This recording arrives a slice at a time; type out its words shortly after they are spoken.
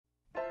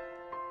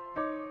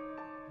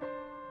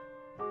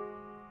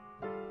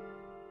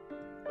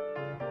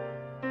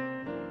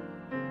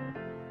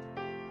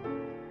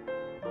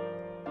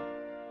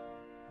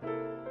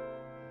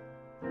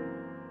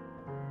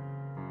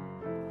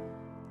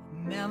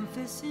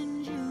Memphis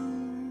in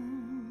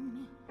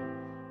June,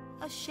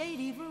 a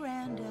shady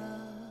veranda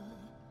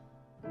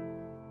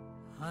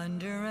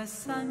under a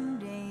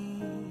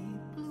Sunday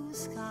blue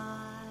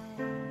sky.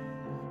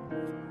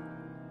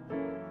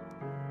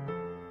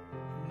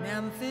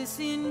 Memphis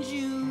in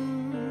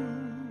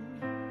June,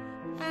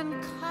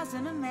 and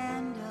cousin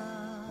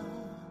Amanda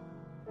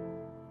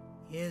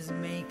is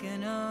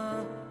making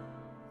a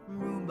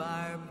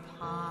rhubarb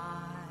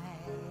pie.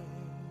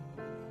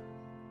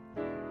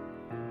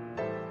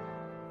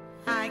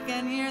 I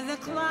can hear the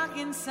clock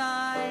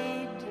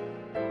inside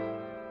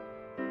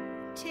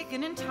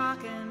ticking and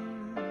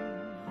talking.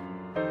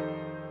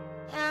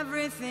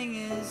 Everything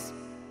is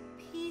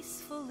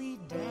peacefully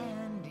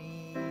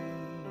dandy.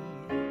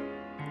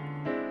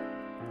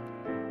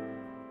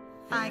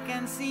 I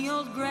can see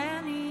old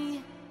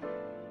Granny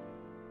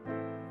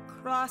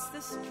cross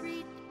the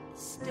street,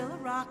 still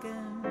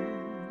a-rockin',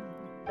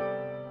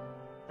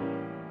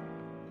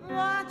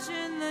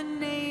 watching the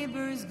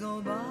neighbors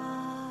go by.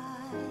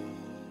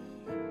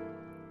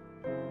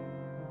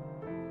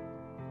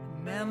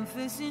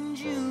 Memphis in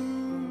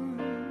June,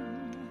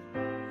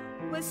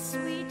 with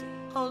sweet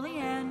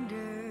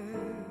oleander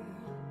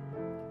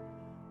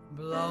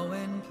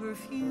blowing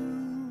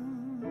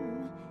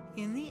perfume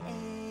in the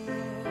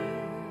air.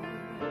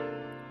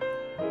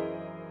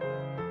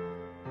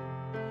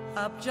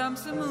 Up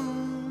jumps the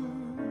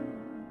moon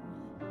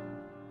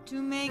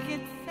to make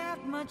it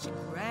that much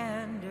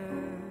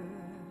grander.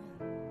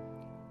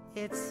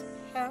 It's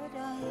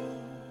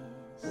paradise.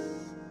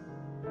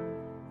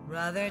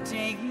 Brother,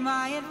 take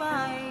my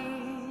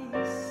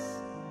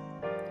advice.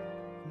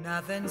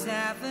 Nothing's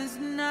half as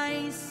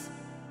nice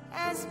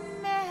as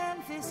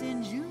Memphis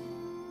in June.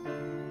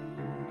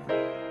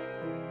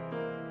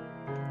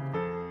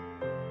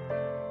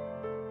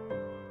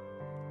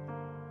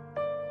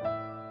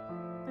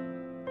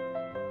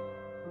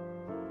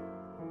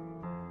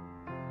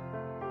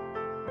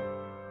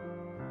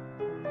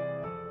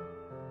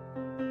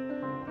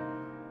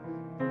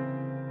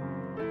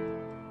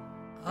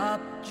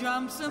 Up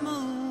jumps the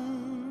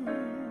moon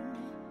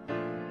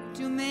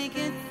to make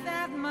it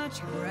that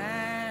much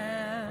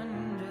grander.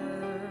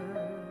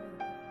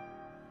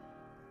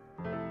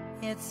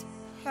 It's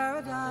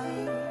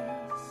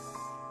paradise.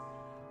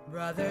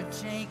 Brother,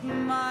 take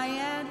my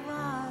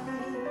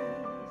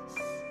advice.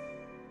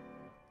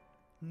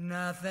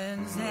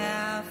 Nothing's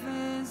half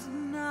as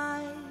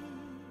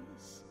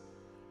nice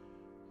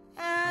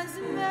as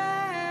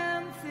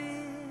Memphis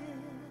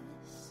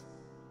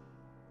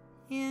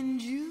in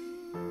June.